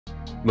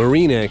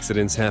Marine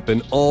accidents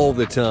happen all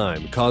the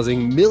time,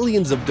 causing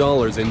millions of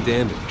dollars in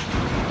damage.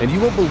 And you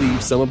won't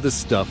believe some of the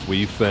stuff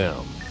we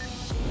found.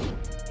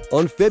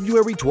 On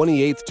February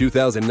 28,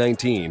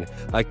 2019,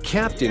 a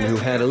captain who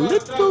had a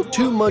little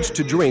too much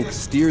to drink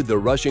steered the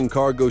Russian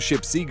cargo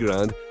ship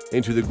Seagrand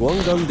into the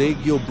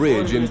Gwangan-daegyo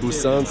Bridge in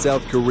Busan,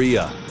 South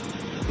Korea.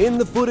 In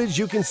the footage,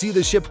 you can see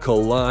the ship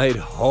collide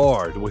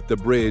hard with the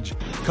bridge,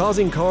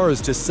 causing cars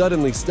to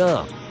suddenly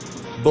stop.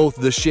 Both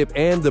the ship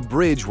and the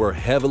bridge were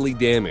heavily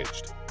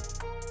damaged.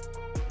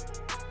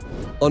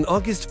 On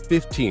August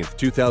 15,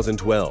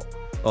 2012,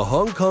 a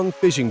Hong Kong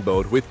fishing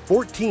boat with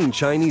 14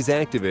 Chinese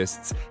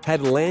activists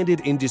had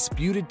landed in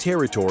disputed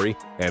territory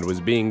and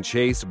was being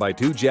chased by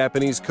 2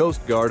 Japanese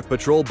Coast Guard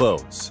patrol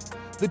boats.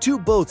 The 2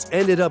 boats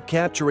ended up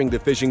capturing the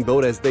fishing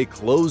boat as they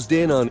closed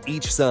in on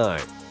each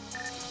side.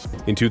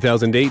 In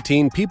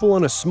 2018, people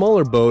on a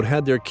smaller boat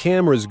had their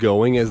cameras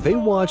going as they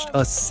watched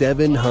a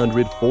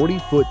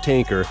 740-foot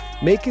tanker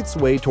make its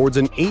way towards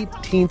an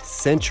 18th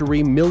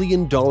century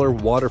million-dollar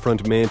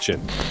waterfront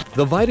mansion.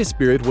 The Vita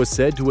Spirit was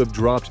said to have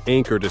dropped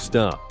anchor to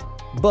stop,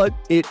 but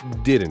it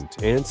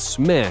didn't and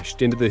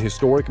smashed into the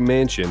historic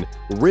mansion,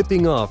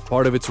 ripping off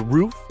part of its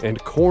roof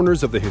and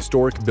corners of the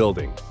historic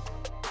building.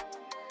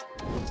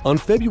 On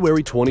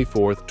February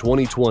 24,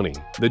 2020,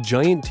 the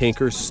giant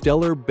tanker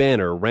Stellar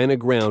Banner ran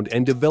aground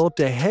and developed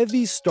a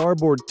heavy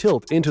starboard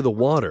tilt into the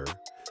water.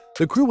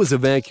 The crew was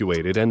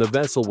evacuated and the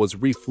vessel was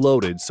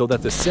refloated so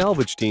that the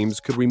salvage teams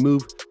could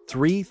remove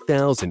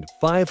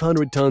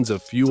 3,500 tons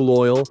of fuel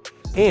oil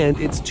and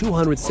its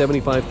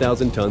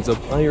 275,000 tons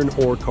of iron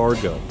ore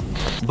cargo.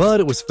 But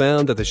it was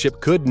found that the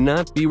ship could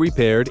not be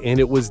repaired and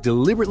it was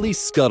deliberately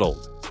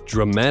scuttled.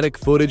 Dramatic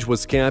footage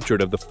was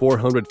captured of the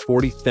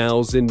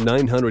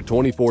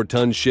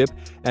 440,924-ton ship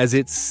as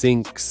it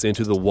sinks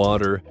into the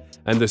water,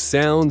 and the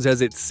sounds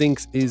as it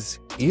sinks is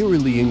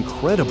eerily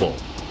incredible.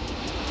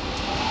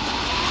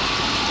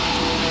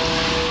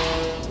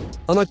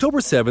 On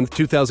October 7,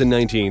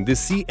 2019, the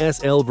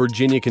CSL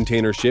Virginia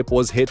container ship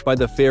was hit by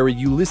the ferry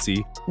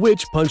Ulysses,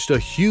 which punched a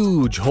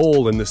huge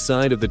hole in the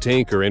side of the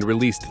tanker and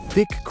released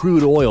thick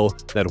crude oil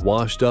that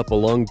washed up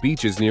along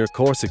beaches near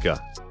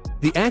Corsica.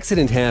 The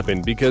accident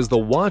happened because the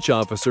watch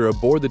officer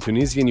aboard the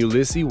Tunisian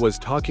Ulysses was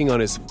talking on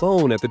his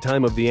phone at the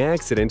time of the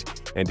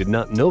accident and did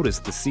not notice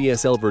the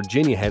CSL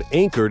Virginia had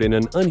anchored in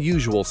an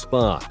unusual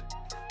spot.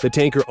 The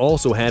tanker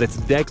also had its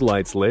deck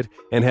lights lit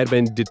and had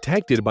been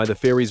detected by the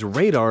ferry's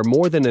radar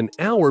more than an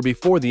hour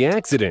before the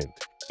accident.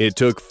 It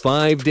took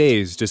 5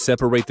 days to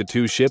separate the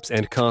 2 ships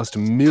and cost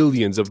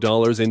millions of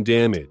dollars in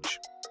damage.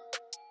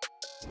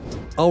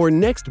 Our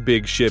next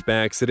big ship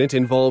accident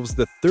involves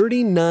the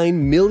 $39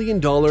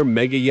 million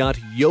mega yacht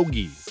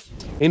Yogi.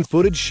 In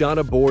footage shot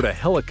aboard a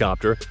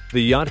helicopter,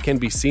 the yacht can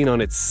be seen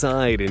on its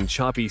side in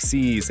choppy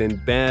seas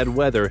and bad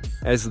weather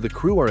as the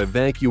crew are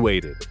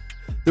evacuated.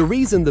 The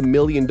reason the $1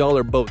 million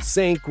boat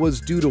sank was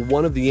due to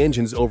one of the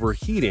engines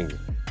overheating,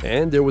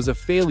 and there was a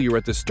failure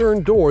at the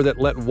stern door that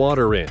let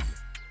water in.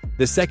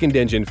 The second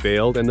engine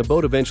failed and the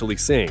boat eventually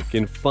sank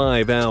in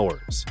 5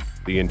 hours.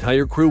 The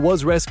entire crew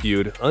was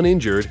rescued,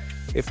 uninjured,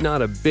 if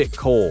not a bit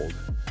cold.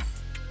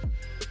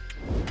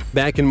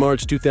 Back in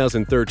March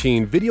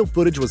 2013, video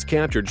footage was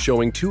captured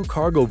showing 2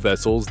 cargo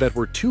vessels that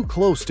were too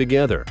close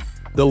together.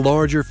 The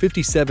larger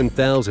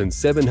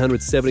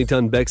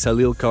 57,770-ton Bex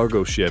Halil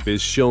cargo ship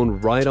is shown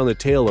right on the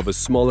tail of a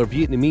smaller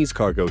Vietnamese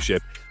cargo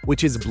ship,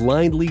 which is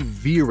blindly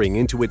veering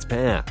into its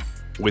path.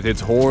 With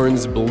its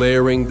horns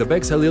blaring, the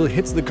Bex Halil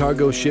hits the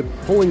cargo ship,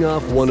 pulling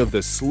off one of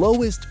the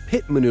slowest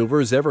pit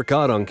maneuvers ever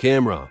caught on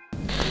camera.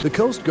 The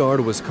Coast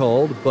Guard was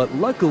called, but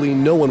luckily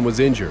no one was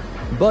injured.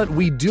 But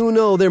we do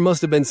know there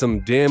must have been some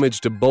damage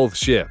to both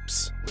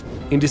ships.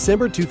 In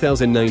December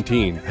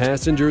 2019,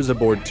 passengers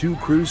aboard 2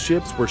 cruise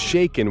ships were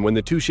shaken when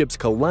the 2 ships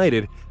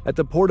collided at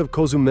the port of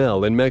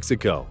Cozumel in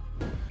Mexico.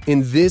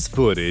 In this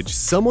footage,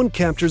 someone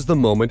captures the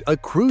moment a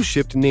cruise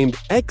ship named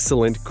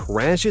Excellent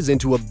crashes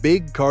into a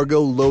big cargo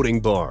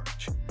loading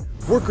barge.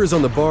 Workers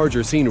on the barge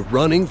are seen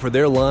running for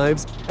their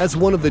lives as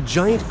one of the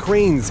giant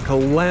cranes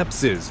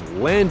collapses,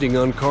 landing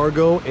on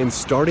cargo and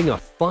starting a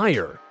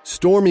fire.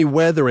 Stormy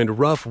weather and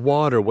rough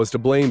water was to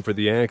blame for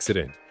the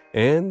accident,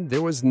 and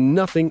there was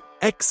nothing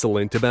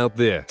excellent about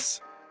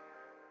this.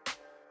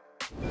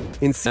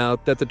 It's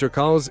out that the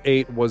Turquoise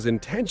 8 was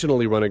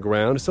intentionally run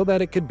aground so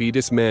that it could be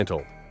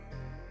dismantled.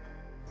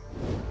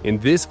 In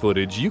this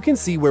footage, you can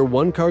see where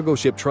one cargo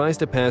ship tries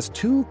to pass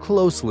too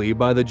closely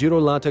by the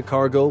Girolata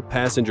cargo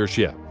passenger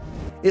ship.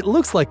 It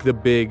looks like the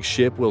big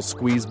ship will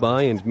squeeze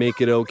by and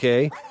make it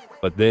okay,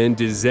 but then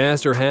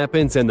disaster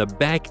happens and the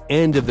back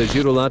end of the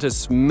Girolata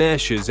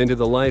smashes into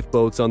the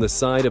lifeboats on the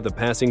side of the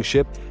passing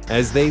ship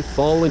as they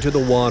fall into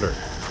the water.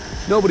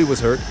 Nobody was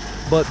hurt,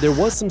 but there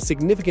was some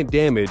significant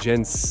damage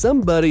and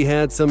somebody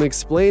had some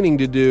explaining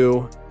to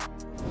do.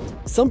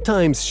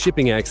 Sometimes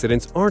shipping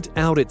accidents aren't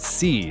out at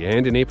sea,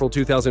 and in April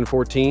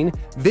 2014,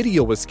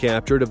 video was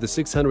captured of the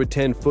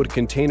 610-foot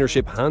container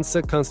ship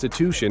Hansa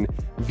Constitution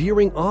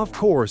veering off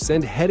course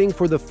and heading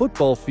for the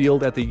football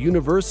field at the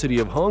University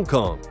of Hong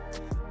Kong.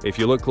 If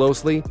you look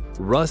closely,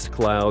 rust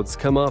clouds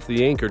come off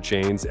the anchor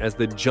chains as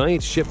the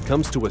giant ship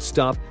comes to a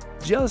stop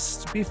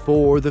just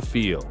before the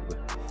field.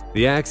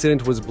 The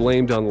accident was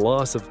blamed on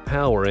loss of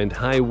power and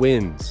high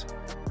winds.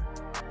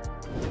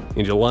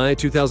 In July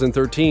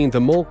 2013,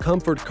 the Mole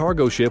Comfort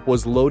cargo ship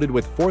was loaded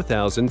with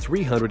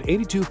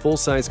 4,382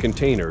 full-size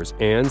containers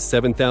and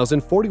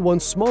 7,041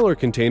 smaller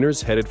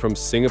containers headed from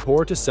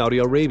Singapore to Saudi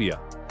Arabia.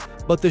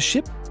 But the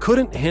ship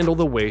couldn't handle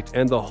the weight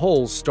and the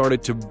hull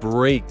started to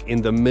break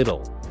in the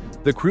middle.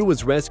 The crew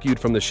was rescued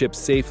from the ship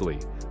safely,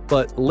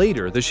 but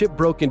later the ship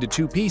broke into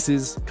two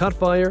pieces, caught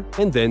fire,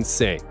 and then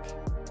sank.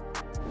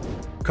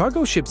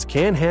 Cargo ships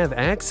can have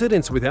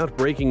accidents without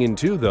breaking in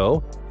two,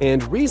 though,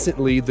 and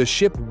recently the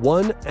ship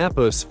One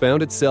Apus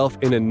found itself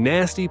in a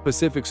nasty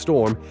Pacific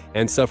storm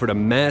and suffered a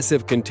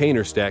massive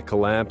container stack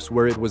collapse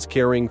where it was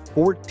carrying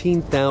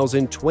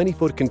 14,000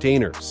 20-foot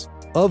containers.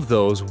 Of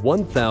those,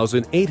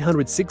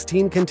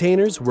 1,816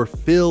 containers were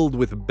filled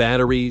with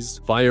batteries,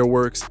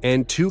 fireworks,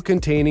 and two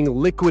containing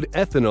liquid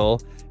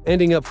ethanol,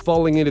 ending up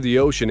falling into the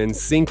ocean and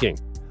sinking,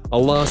 a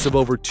loss of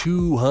over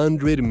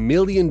 $200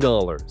 million.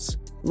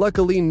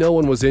 Luckily, no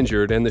one was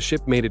injured and the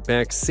ship made it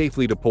back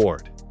safely to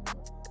port.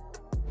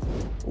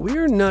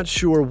 We're not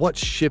sure what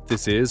ship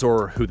this is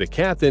or who the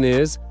captain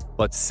is,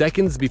 but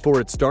seconds before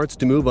it starts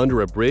to move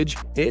under a bridge,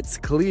 it's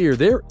clear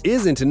there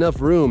isn't enough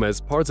room as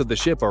parts of the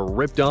ship are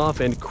ripped off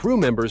and crew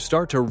members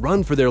start to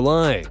run for their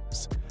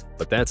lives.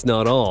 But that's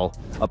not all.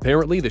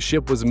 Apparently, the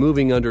ship was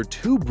moving under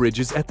two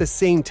bridges at the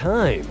same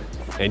time,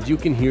 and you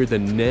can hear the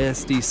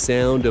nasty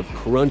sound of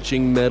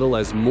crunching metal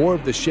as more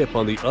of the ship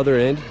on the other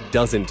end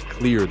doesn't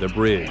clear the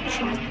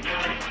bridge.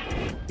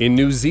 In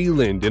New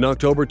Zealand in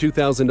October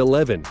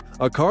 2011,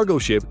 a cargo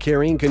ship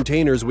carrying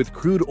containers with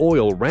crude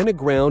oil ran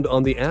aground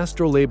on the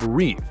Astrolabe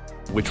Reef,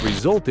 which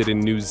resulted in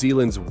New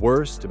Zealand's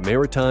worst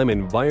maritime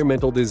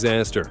environmental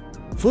disaster.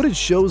 Footage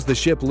shows the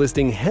ship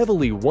listing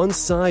heavily one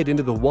side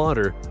into the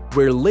water,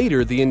 where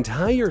later the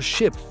entire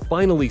ship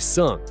finally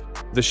sunk.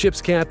 The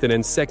ship's captain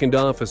and second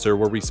officer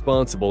were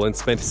responsible and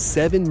spent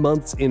 7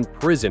 months in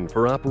prison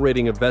for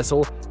operating a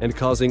vessel and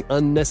causing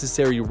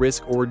unnecessary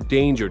risk or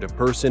danger to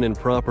person and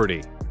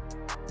property.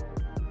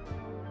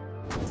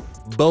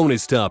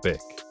 Bonus topic.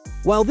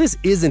 While this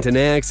isn't an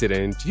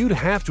accident, you'd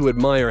have to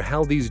admire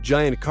how these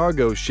giant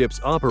cargo ships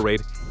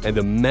operate and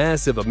the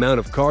massive amount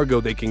of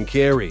cargo they can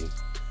carry.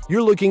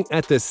 You're looking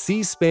at the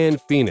Seaspan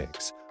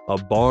Phoenix, a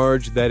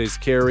barge that is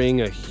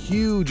carrying a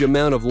huge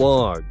amount of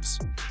logs.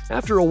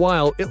 After a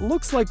while, it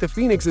looks like the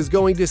Phoenix is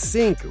going to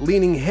sink,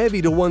 leaning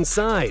heavy to one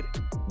side.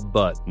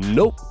 But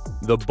nope,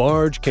 the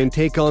barge can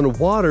take on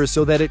water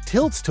so that it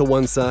tilts to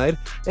one side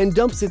and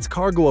dumps its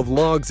cargo of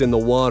logs in the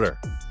water.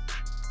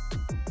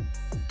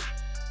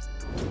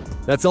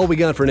 That's all we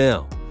got for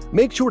now.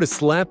 Make sure to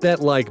slap that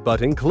like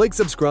button, click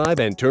subscribe,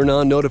 and turn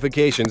on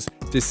notifications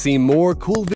to see more cool videos.